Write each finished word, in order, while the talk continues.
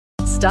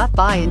Stop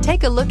by and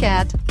take a look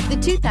at the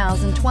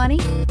 2020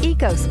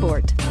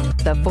 EcoSport.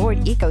 The Ford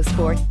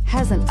EcoSport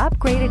has an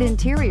upgraded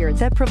interior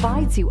that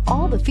provides you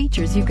all the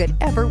features you could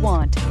ever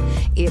want.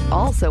 It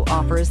also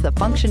offers the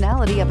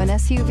functionality of an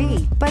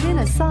SUV, but in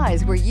a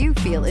size where you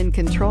feel in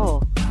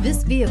control.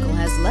 This vehicle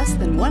has less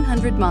than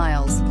 100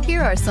 miles.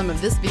 Here are some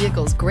of this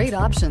vehicle's great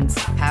options: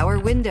 power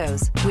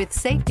windows with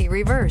safety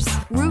reverse,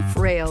 roof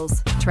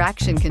rails,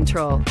 traction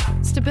control,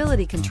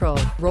 stability control,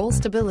 roll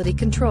stability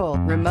control,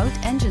 remote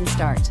engine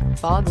start,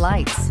 fog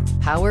lights,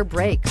 power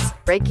brakes,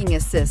 braking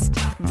assist,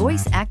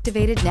 voice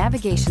activated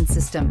navigation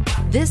system.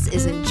 This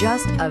isn't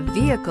just a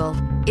vehicle,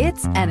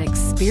 it's an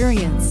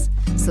experience.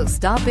 So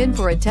stop in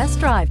for a test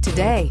drive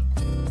today.